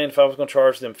design, if I was going to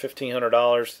charge them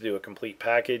 $1,500 to do a complete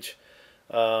package,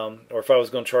 or if I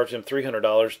was going to charge them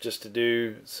 $300 just to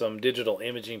do some digital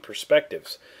imaging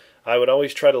perspectives, I would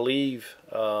always try to leave,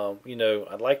 you know,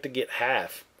 I'd like to get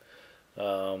half.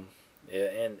 And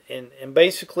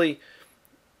basically,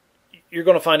 you're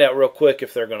going to find out real quick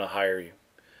if they're going to hire you.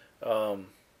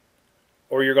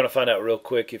 Or you're going to find out real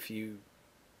quick if you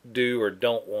do or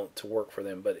don't want to work for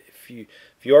them. But if you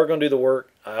are going to do the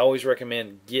work, I always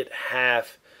recommend get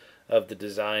half of the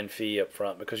design fee up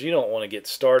front, because you don't want to get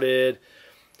started,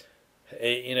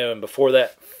 you know, and before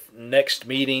that next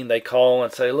meeting they call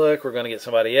and say, look, we're going to get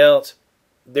somebody else.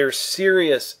 They're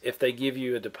serious if they give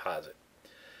you a deposit.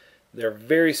 They're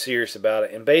very serious about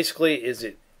it. And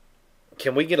basically,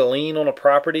 can we get a lien on a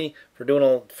property for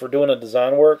doing a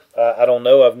design work? I don't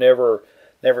know. I've never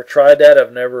tried that.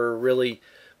 I've never really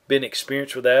been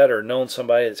experienced with that or known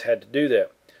somebody that's had to do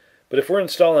that. But if we're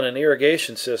installing an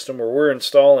irrigation system or we're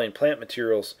installing plant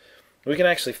materials, we can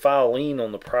actually file a lien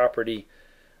on the property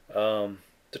to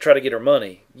try to get our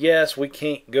money. Yes, we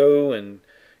can't go and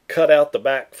cut out the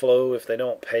backflow if they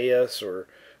don't pay us, or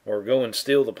go and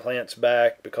steal the plants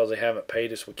back because they haven't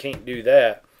paid us. We can't do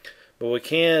that. But we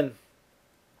got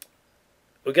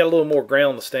a little more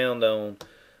ground to stand on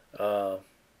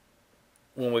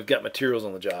when we've got materials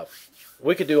on the job.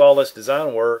 We could do all this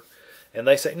design work, and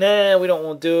they say, nah, we don't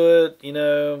want to do it. You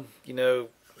know,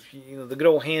 the good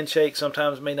old handshake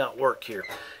sometimes may not work here.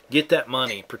 Get that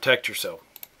money. Protect yourself.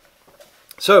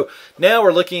 So now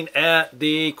we're looking at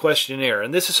the questionnaire,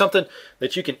 and this is something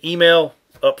that you can email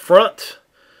up front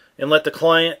and let the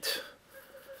client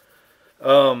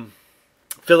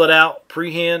fill it out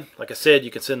pre-hand. Like I said,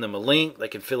 you can send them a link. They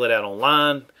can fill it out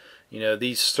online. You know,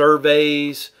 these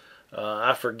surveys,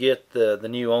 I forget the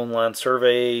new online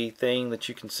survey thing that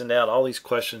you can send out. All these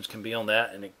questions can be on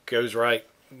that, and it goes right,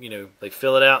 you know, they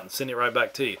fill it out and send it right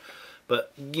back to you.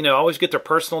 But, you know, always get their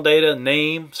personal data,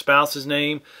 name, spouse's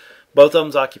name, both of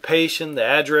them's occupation, the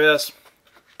address,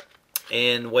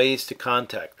 and ways to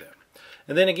contact them.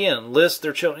 And then again, list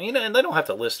their children. You know, and they don't have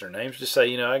to list their names. Just say,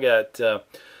 you know, I got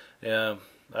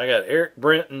Eric,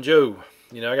 Brent, and Joe.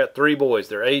 You know, I got 3 boys,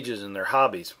 their ages and their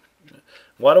hobbies.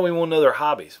 Why do we want to know their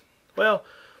hobbies? Well,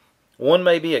 one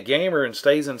may be a gamer and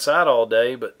stays inside all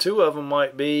day, but 2 of them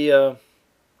might be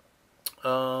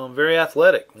very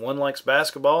athletic. One likes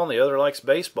basketball and the other likes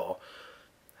baseball.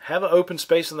 Have an open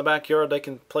space in the backyard they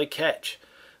can play catch.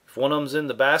 If one of them's in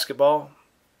the basketball,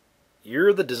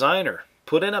 you're the designer.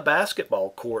 Put in a basketball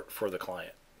court for the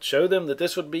client. Show them that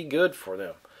this would be good for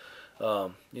them.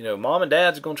 You know, mom and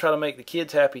dad's going to try to make the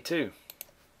kids happy too.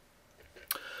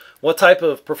 What type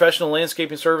of professional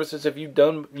landscaping services have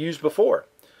you used before?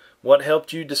 What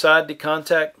helped you decide to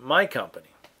contact my company?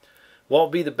 What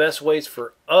would be the best ways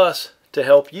for us to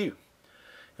help you?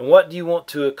 And what do you want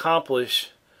to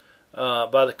accomplish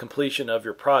by the completion of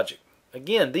your project?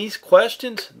 Again, these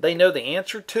questions they know the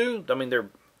answer to. I mean,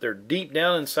 they're deep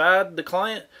down inside the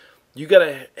client. You got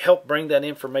to help bring that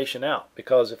information out,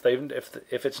 because if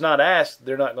it's not asked,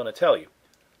 they're not going to tell you.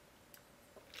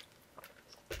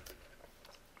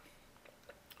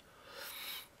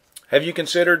 Have you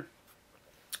considered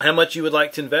how much you would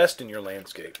like to invest in your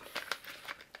landscape?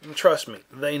 And trust me,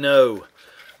 they know.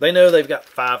 They know they've got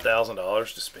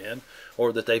 $5,000 to spend,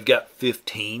 or that they've got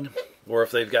 15, or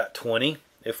if they've got 20,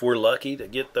 if we're lucky to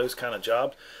get those kind of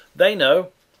jobs. They know.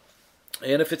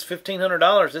 And if it's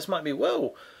 $1,500, this might be,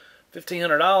 whoa,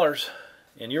 $1,500,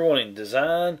 and you're wanting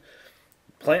design,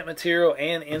 plant material,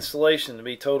 and installation to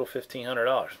be total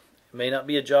 $1,500. It may not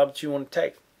be a job that you want to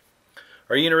take.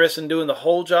 Are you interested in doing the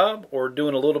whole job or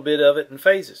doing a little bit of it in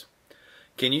phases?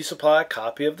 Can you supply a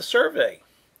copy of the survey?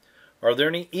 Are there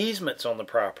any easements on the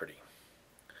property?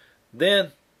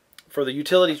 Then, for the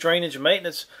utilities, drainage, and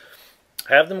maintenance,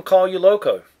 have them call you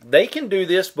loco. They can do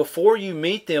this before you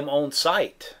meet them on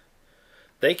site.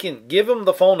 They can give them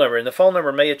the phone number, and the phone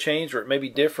number may have changed, or it may be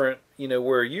different, you know,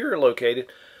 where you're located.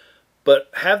 But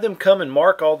have them come and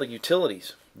mark all the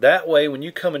utilities. That way, when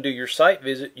you come and do your site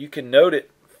visit, you can note it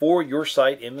for your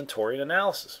site inventory and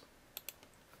analysis.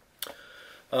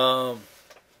 Jot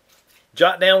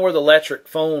down where the electric,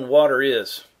 phone, water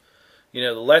is. You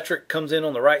know, the electric comes in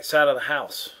on the right side of the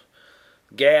house.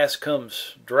 Gas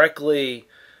comes directly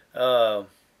to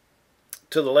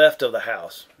the left of the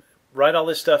house. Write all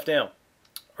this stuff down.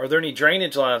 Are there any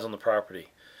drainage lines on the property?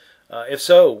 If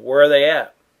so, where are they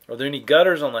at? Are there any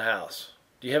gutters on the house?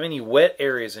 Do you have any wet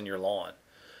areas in your lawn?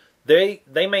 They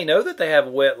may know that they have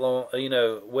wet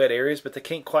wet areas, but they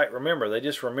can't quite remember. They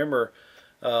just remember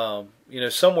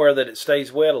somewhere that it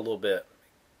stays wet a little bit.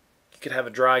 You could have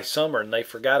a dry summer and they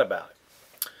forgot about it.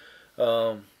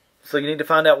 So you need to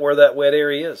find out where that wet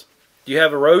area is. Do you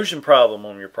have erosion problem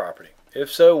on your property?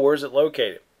 If so, where is it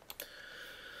located?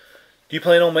 Do you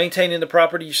plan on maintaining the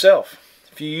property yourself?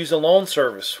 If you use a lawn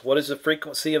service, what is the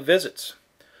frequency of visits?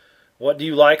 What do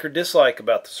you like or dislike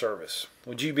about the service?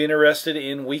 Would you be interested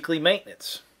in weekly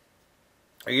maintenance?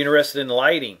 Are you interested in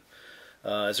lighting?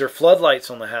 Is there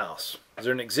floodlights on the house? Is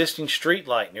there an existing street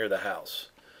light near the house?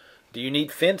 Do you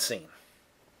need fencing?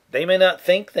 They may not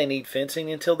think they need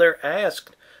fencing until they're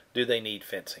asked, do they need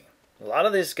fencing? A lot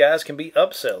of these guys can be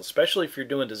upsells, especially if you're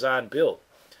doing design build.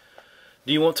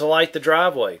 Do you want to light the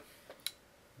driveway?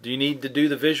 Do you need to do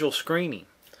the visual screening?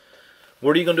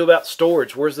 What are you going to do about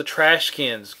storage? Where's the trash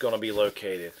cans going to be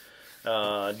located?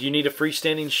 Do you need a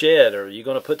freestanding shed? Or are you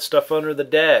going to put stuff under the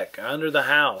deck, under the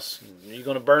house? Are you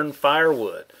going to burn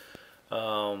firewood?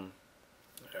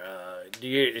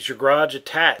 Is your garage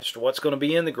attached? What's going to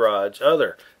be in the garage?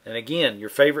 And again, your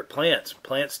favorite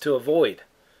plants to avoid.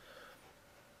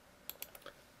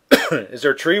 Is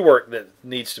there tree work that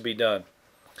needs to be done?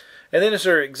 And then is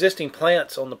there existing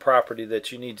plants on the property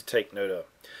that you need to take note of?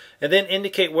 And then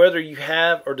indicate whether you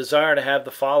have or desire to have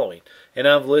the following. And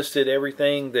I've listed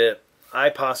everything that I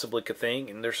possibly could think,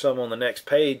 and there's some on the next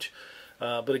page.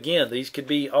 But again, these could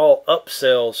be all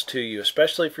upsells to you,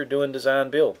 especially if you're doing design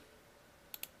build.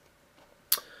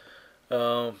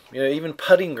 Even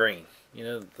putting green.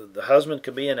 The husband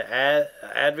could be an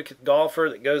advocate golfer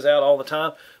that goes out all the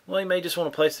time. Well, he may just want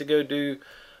a place to go do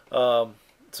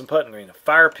some putting green, a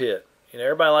fire pit.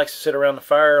 Everybody likes to sit around the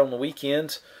fire on the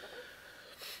weekends.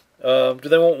 Do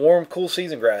they want warm, cool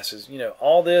season grasses?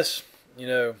 All this,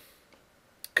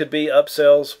 could be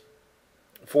upsells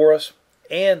for us,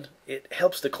 and it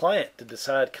helps the client to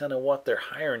decide kind of what they're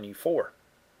hiring you for.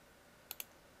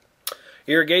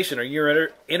 Irrigation. Are you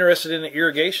interested in an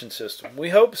irrigation system? We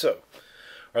hope so.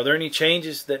 Are there any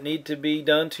changes that need to be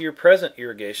done to your present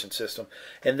irrigation system?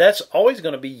 And that's always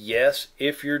going to be yes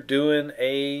if you're doing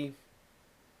a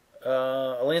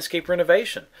landscape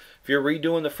renovation. If you're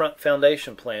redoing the front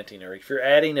foundation planting, or if you're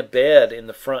adding a bed in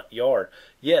the front yard,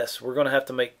 yes, we're going to have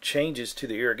to make changes to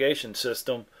the irrigation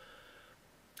system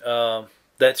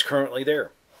that's currently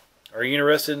there. Are you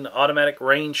interested in automatic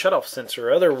rain shutoff sensor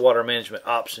or other water management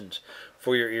options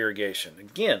for your irrigation?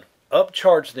 Again,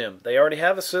 upcharge them. They already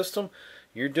have a system.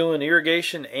 You're doing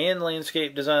irrigation and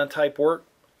landscape design type work.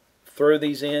 Throw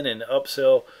these in and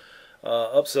upsell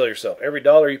yourself. Every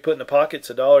dollar you put in the pocket's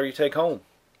a dollar you take home.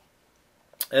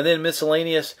 And then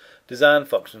miscellaneous design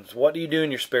functions. What do you do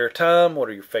in your spare time? What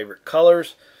are your favorite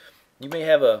colors? You may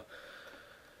have a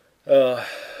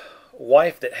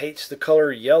wife that hates the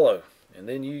color yellow, and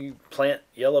then you plant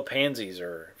yellow pansies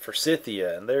or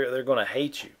forsythia, and they're going to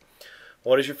hate you.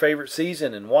 What is your favorite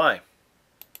season and why?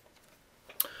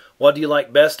 What do you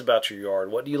like best about your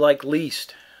yard? What do you like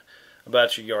least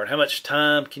about your yard? How much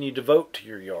time can you devote to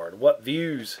your yard? What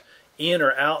views in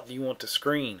or out do you want to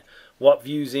screen? What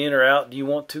views in or out do you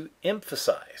want to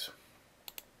emphasize?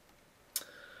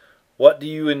 What do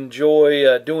you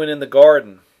enjoy doing in the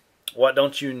garden? What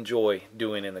don't you enjoy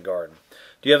doing in the garden?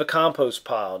 Do you have a compost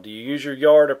pile? Do you use your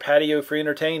yard or patio for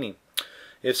entertaining?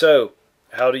 If so,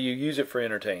 how do you use it for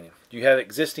entertaining? Do you have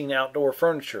existing outdoor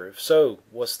furniture? If so,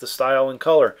 what's the style and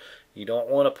color? You don't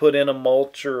want to put in a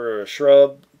mulch or a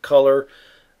shrub color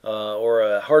or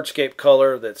a hardscape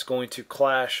color that's going to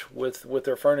clash with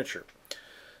their furniture.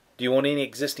 Do you want any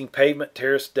existing pavement,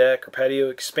 terrace, deck, or patio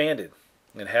expanded?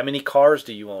 And how many cars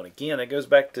do you own? Again, that goes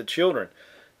back to children.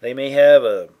 They may have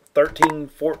a 13,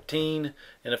 14,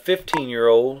 and a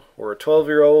 15-year-old, or a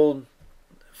 12-year-old,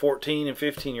 14, and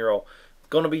 15-year-old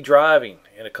going to be driving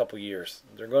in a couple years.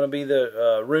 They're going to be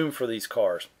the room for these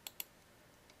cars.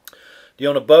 Do you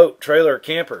own a boat, trailer, or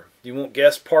camper? Do you want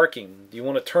guest parking? Do you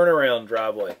want a turnaround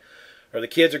driveway? Are the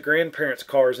kids or grandparents'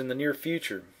 cars in the near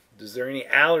future? Is there any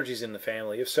allergies in the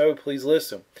family? If so, please list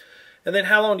them. And then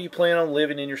how long do you plan on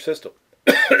living in your system?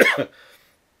 If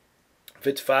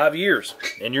it's 5 years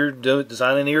and you're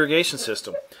designing an irrigation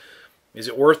system, is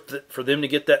it worth it for them to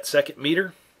get that second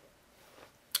meter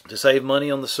to save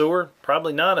money on the sewer?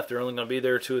 Probably not if they're only going to be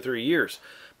there 2 or 3 years.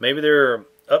 Maybe they're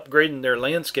upgrading their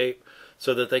landscape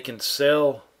so that they can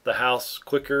sell the house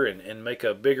quicker and make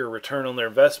a bigger return on their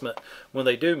investment when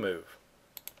they do move.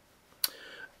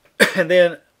 And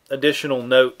then additional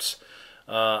notes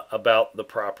about the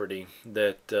property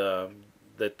that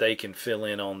that they can fill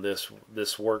in on this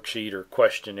worksheet or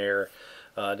questionnaire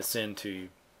to send to you.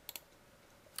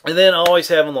 And then I always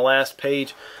have on the last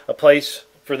page a place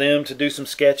for them to do some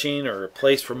sketching or a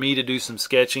place for me to do some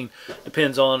sketching.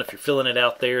 Depends on if you're filling it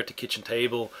out there at the kitchen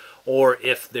table or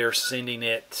if they're sending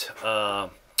it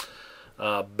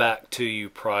back to you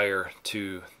prior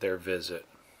to their visit.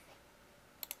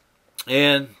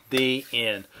 And the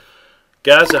end.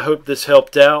 Guys, I hope this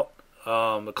helped out.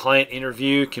 A client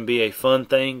interview can be a fun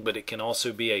thing, but it can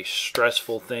also be a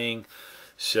stressful thing.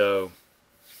 So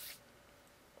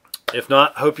if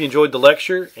not, hope you enjoyed the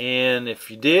lecture, and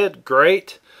if you did,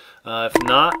 great. If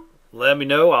not, let me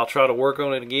know. I'll try to work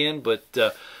on it again, but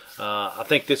I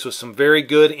think this was some very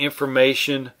good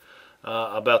information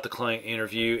about the client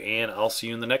interview, and I'll see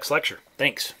you in the next lecture.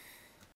 Thanks.